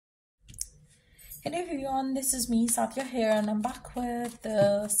Hello everyone, this is me, Satya here, and I'm back with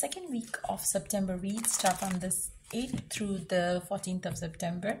the second week of September read, start from this 8th through the 14th of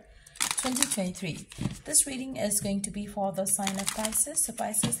September 2023. This reading is going to be for the sign of Pisces. So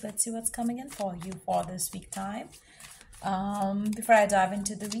Pisces, let's see what's coming in for you for this week time. Before I dive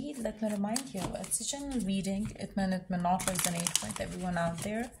into the read, let me remind you, it's a general reading. It may not resonate with everyone out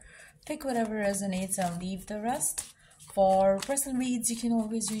there. Pick whatever resonates and leave the rest. For personal reads, you can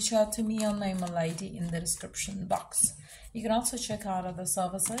always reach out to me on my email ID in the description box. You can also check out other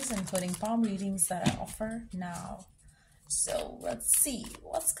services, including palm readings that I offer now. So let's see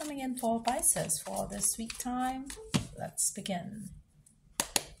what's coming in for Pisces for this week time. Let's begin.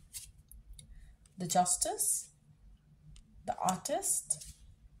 The Justice, the Artist,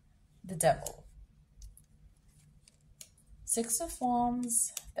 the Devil. Six of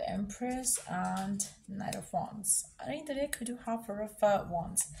Wands, the Empress, and Knight of Wands. Underneath the deck, we do have Four of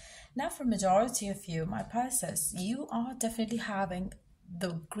Wands. Now, for majority of you, my Pisces, you are definitely having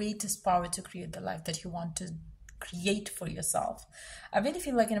the greatest power to create the life that you want to create for yourself. I really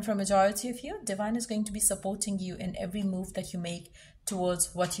feel like, for majority of you, Divine is going to be supporting you in every move that you make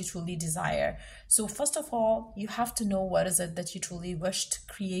towards what you truly desire. So first of all, you have to know what is it that you truly wish to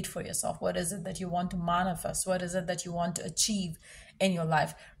create for yourself. What is it that you want to manifest? What is it that you want to achieve in your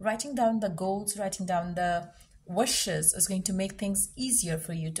life? Writing down the goals, writing down the wishes is going to make things easier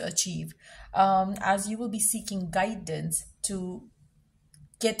for you to achieve, as you will be seeking guidance to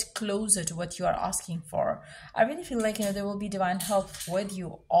get closer to what you are asking for. I really feel like there will be divine help with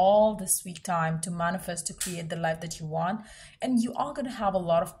you all this week time to manifest, to create the life that you want, and you are going to have a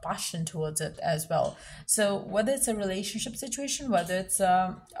lot of passion towards it as well. So whether it's a relationship situation, whether it's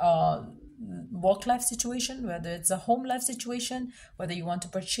a work life situation, whether it's a home life situation, whether you want to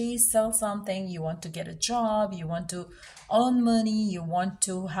purchase, sell something, you want to get a job, you want to earn money, you want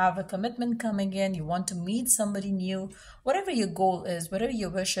to have a commitment coming in, you want to meet somebody new, whatever your goal is, whatever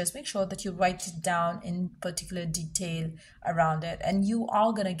your wish is, make sure that you write it down in particular detail around it, and you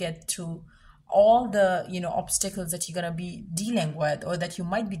are going to get through all the obstacles that you're going to be dealing with, or that you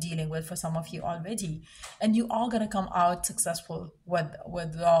might be dealing with for some of you already, and you are going to come out successful with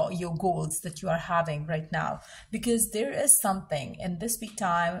your goals that you are having right now, because there is something in this big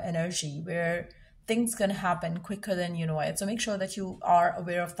time energy where things going to happen quicker than you know it. So make sure that you are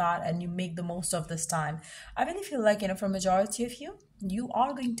aware of that and you make the most of this time. I really feel like for majority of you, you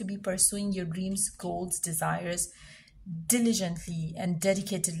are going to be pursuing your dreams, goals, desires diligently and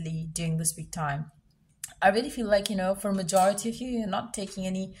dedicatedly during this week time. I really feel like, for majority of you, you're not taking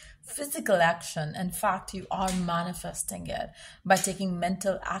any physical action. In fact, you are manifesting it by taking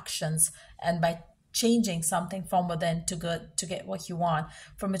mental actions and by changing something from within to get what you want.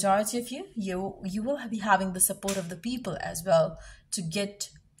 For majority of you, you will be having the support of the people as well to get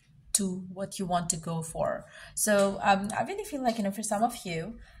to what you want to go for. So I really feel like, for some of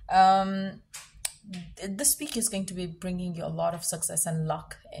you, this week is going to be bringing you a lot of success and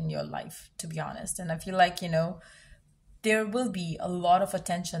luck in your life, to be honest. And I feel like, there will be a lot of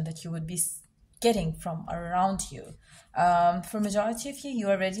attention that you would be getting from around you. For majority of you, you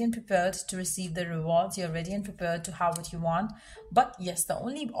are ready and prepared to receive the rewards. You're ready and prepared to have what you want. But yes, the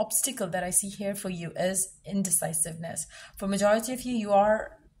only obstacle that I see here for you is indecisiveness. For majority of you, you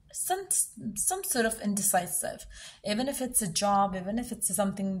are some sort of indecisive, even if it's a job, even if it's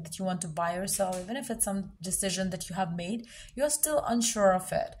something that you want to buy or sell, even if it's some decision that you have made, you're still unsure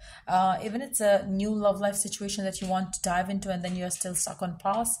of it. Even it's a new love life situation that you want to dive into and then you're still stuck on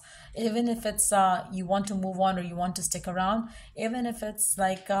past, even if it's you want to move on or you want to stick around, even if it's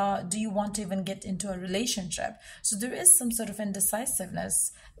like do you want to even get into a relationship. So there is some sort of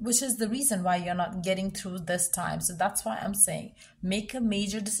indecisiveness, which is the reason why you're not getting through this time. So that's why I'm saying make a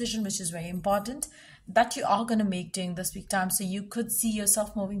major decision, which is very important, that you are going to make during this week time, so you could see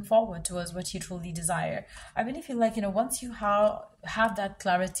yourself moving forward towards what you truly desire. I really feel like, once you have that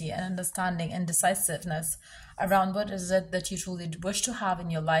clarity and understanding and decisiveness around what is it that you truly wish to have in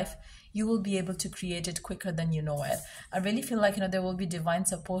your life, you will be able to create it quicker than you know it. I really feel like, there will be divine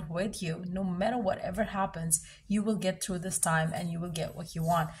support with you. No matter whatever happens, you will get through this time and you will get what you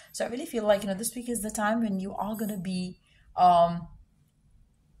want. So I really feel like, this week is the time when you are going to be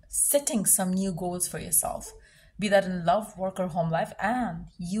setting some new goals for yourself, be that in love, work, or home life, and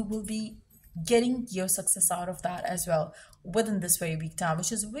you will be getting your success out of that as well within this very big time,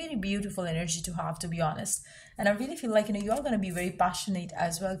 which is very beautiful energy to have, to be honest. And I really feel like you are going to be very passionate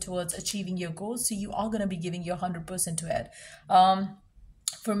as well towards achieving your goals, so you are going to be giving your 100% to it.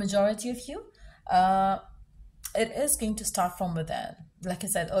 For majority of you, it is going to start from within. Like I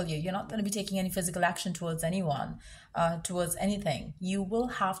said earlier, you're not going to be taking any physical action towards anyone, towards anything. You will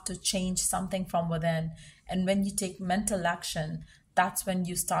have to change something from within. And when you take mental action, that's when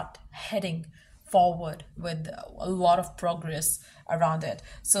you start heading forward with a lot of progress around it.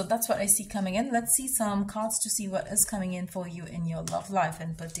 So that's what I see coming in. Let's see some cards to see what is coming in for you in your love life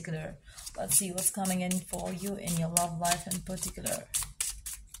in particular. Let's see what's coming in for you in your love life in particular.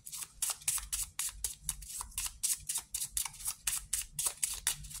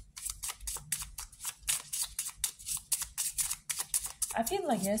 I feel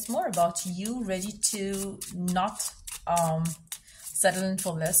like it's more about you ready to not settle in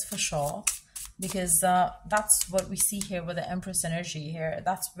for less, for sure, because that's what we see here with the Empress energy here.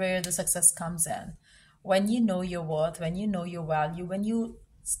 That's where the success comes in. When you know your worth, when you know your value, when you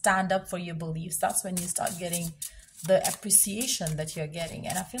stand up for your beliefs, that's when you start getting the appreciation that you're getting.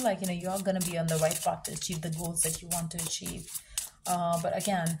 And I feel like, you're going to be on the right path to achieve the goals that you want to achieve. But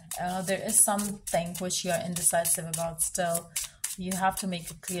again, there is something which you're indecisive about still. You have to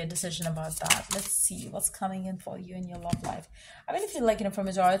make a clear decision about that. Let's see what's coming in for you in your love life. I really feel like, for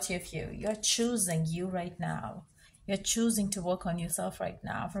majority of you, you're choosing you right now. You're choosing to work on yourself right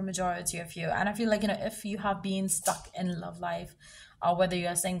now for majority of you. And I feel like, if you have been stuck in love life, whether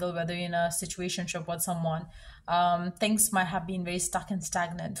you're single, whether you're in a situationship with someone, things might have been very stuck and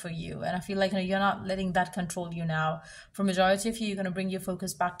stagnant for you. And I feel like, you're not letting that control you now. For majority of you, you're going to bring your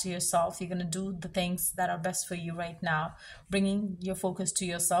focus back to yourself. You're going to do the things that are best for you right now, bringing your focus to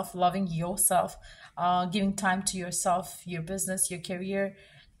yourself, loving yourself, giving time to yourself, your business, your career,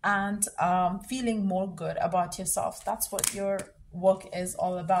 and feeling more good about yourself. That's what your work is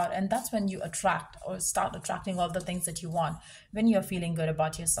all about. And that's when you attract or start attracting all the things that you want, when you're feeling good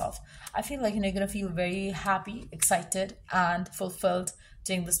about yourself. I feel like, you're going to feel very happy, excited, and fulfilled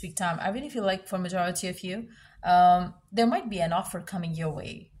during this week time. I really feel like for majority of you, there might be an offer coming your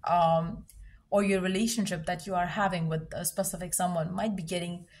way, or your relationship that you are having with a specific someone might be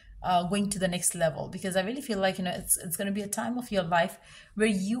getting going to the next level, because I really feel like, it's going to be a time of your life where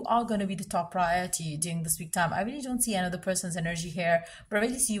you are going to be the top priority during this week time. I really don't see another person's energy here, but I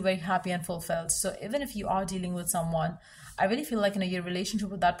really see you very happy and fulfilled. So even if you are dealing with someone, I really feel like, your relationship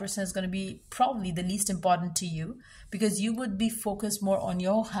with that person is going to be probably the least important to you, because you would be focused more on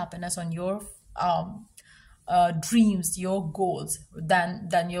your happiness, on your dreams, your goals,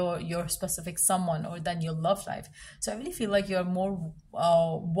 than your specific someone, or than your love life. So I really feel like you're more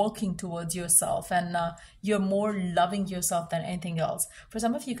working towards yourself, and you're more loving yourself than anything else. For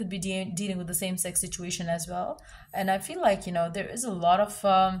some of you, could be dealing with the same-sex situation as well. And I feel like, there is a lot of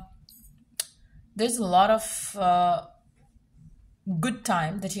good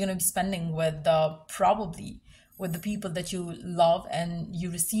time that you're going to be spending with probably with the people that you love and you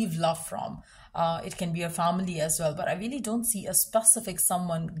receive love from. It can be your family as well, but I really don't see a specific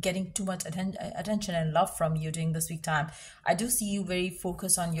someone getting too much attention and love from you during this week time. I do see you very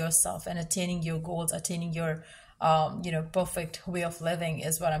focused on yourself and attaining your goals, attaining your perfect way of living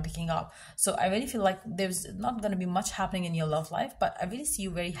is what I'm picking up. So I really feel like there's not going to be much happening in your love life, but I really see you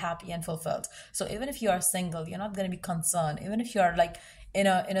very happy and fulfilled. So even if you are single, you're not going to be concerned. Even if you are like in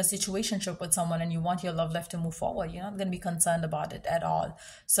a situationship with someone and you want your love life to move forward, you're not going to be concerned about it at all.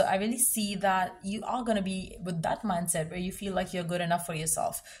 So I really see that you are going to be with that mindset where you feel like you're good enough for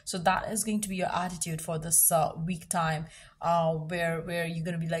yourself. So that is going to be your attitude for this week time, where you're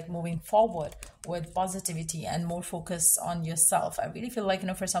going to be like moving forward with positivity and more focus on yourself. I really feel like,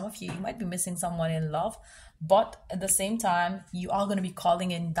 for some of you, you might be missing someone in love, but at the same time, you are going to be calling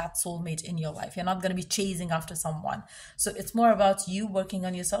in that soulmate in your life. You're not going to be chasing after someone. So it's more about you working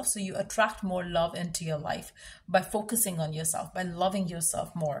on yourself, so you attract more love into your life by focusing on yourself, by loving yourself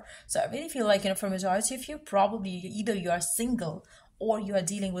more. So I really feel like, for majority of you, probably either you are single or you are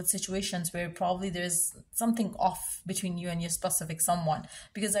dealing with situations where probably there's something off between you and your specific someone,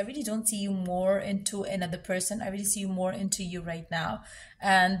 because I really don't see you more into another person. I really see you more into you right now,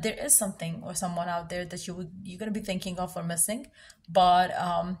 and there is something or someone out there that you're going to be thinking of or missing, but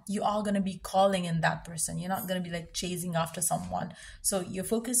you are going to be calling in that person. You're not going to be like chasing after someone. So your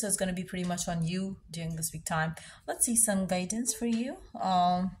focus is going to be pretty much on you during this week time. Let's see some guidance for you.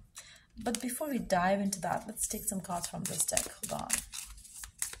 But before we dive into that, let's take some cards from this deck. Hold on.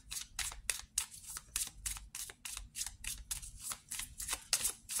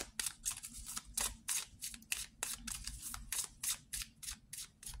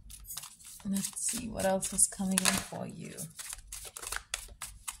 Let's see what else is coming in for you.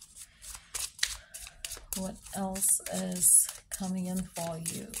 What else is coming in for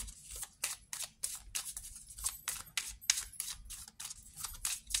you?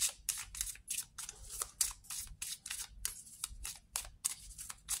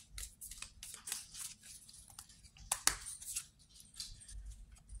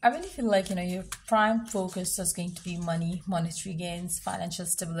 I really feel like, your prime focus is going to be money, monetary gains, financial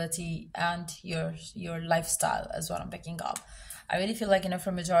stability, and your lifestyle is what I'm picking up. I really feel like,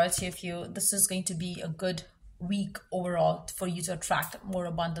 for majority of you, this is going to be a good week overall for you to attract more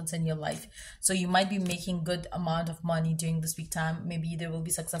abundance in your life. So you might be making good amount of money during this week time. Maybe there will be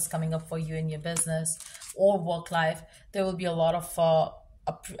success coming up for you in your business or work life. There will be a lot of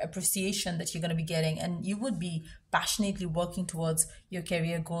appreciation that you're going to be getting, and you would be passionately working towards your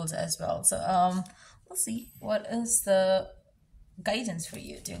career goals as well. So we'll see what is the guidance for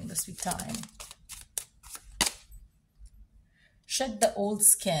you during this week time. Shed the old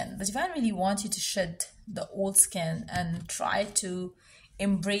skin. The divine really wants you to shed the old skin and try to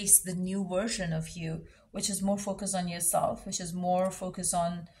embrace the new version of you, which is more focused on yourself, which is more focused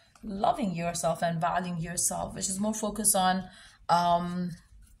on loving yourself and valuing yourself, which is more focused on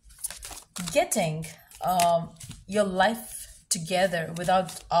getting your life together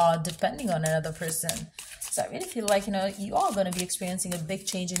without depending on another person. So I really feel like, you are going to be experiencing a big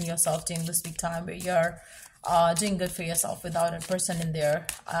change in yourself during this big time where you're doing good for yourself without a person in there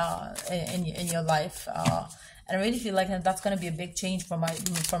in your life. And I really feel like that's going to be a big change for my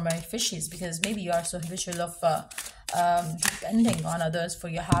fishies, because maybe you are so habitual of depending on others for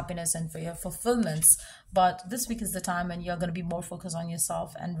your happiness and for your fulfillments. But this week is the time when you're going to be more focused on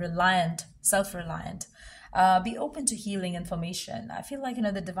yourself and self-reliant. Be open to healing information. I feel like,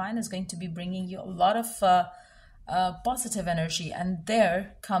 the divine is going to be bringing you a lot of positive energy, and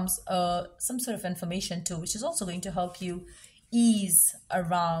there comes some sort of information too, which is also going to help you ease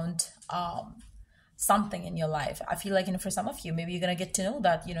around something in your life. I feel like, for some of you, maybe you're going to get to know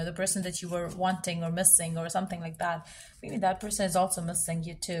that, the person that you were wanting or missing or something like that, maybe that person is also missing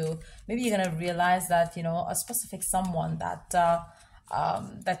you too. Maybe you're going to realize that, a specific someone that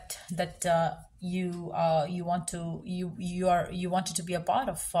you wanted to be a part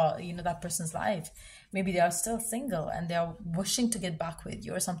of that person's life. Maybe they are still single and they are wishing to get back with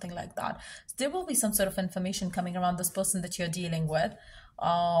you or something like that. So there will be some sort of information coming around this person that you're dealing with,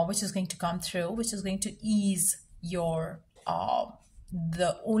 which is going to come through, which is going to ease your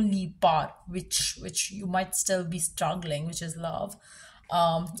the only part which you might still be struggling, which is love.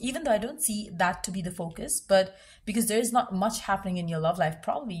 Even though I don't see that to be the focus, but because there is not much happening in your love life,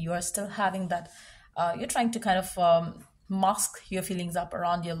 probably you are still having that, you're trying to kind of mask your feelings up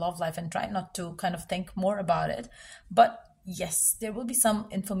around your love life and try not to kind of think more about it. But yes, there will be some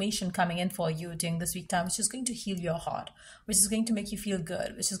information coming in for you during this week time, which is going to heal your heart, which is going to make you feel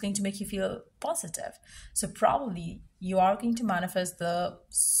good, which is going to make you feel positive. So probably you are going to manifest the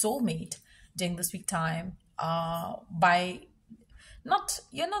soulmate during this week time by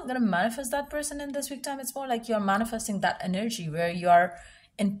you're not going to manifest that person in this week time. It's more like you're manifesting that energy where you are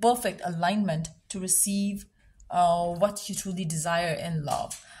in perfect alignment to receive what you truly desire in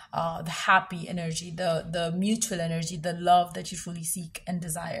love, the happy energy, the mutual energy, the love that you truly seek and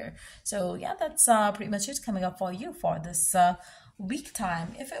desire. So yeah, that's pretty much it coming up for you for this week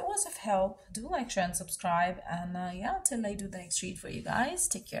time. If it was of help, do like, share, and subscribe. And yeah, till I do the next read for you guys,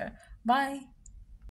 take care. Bye.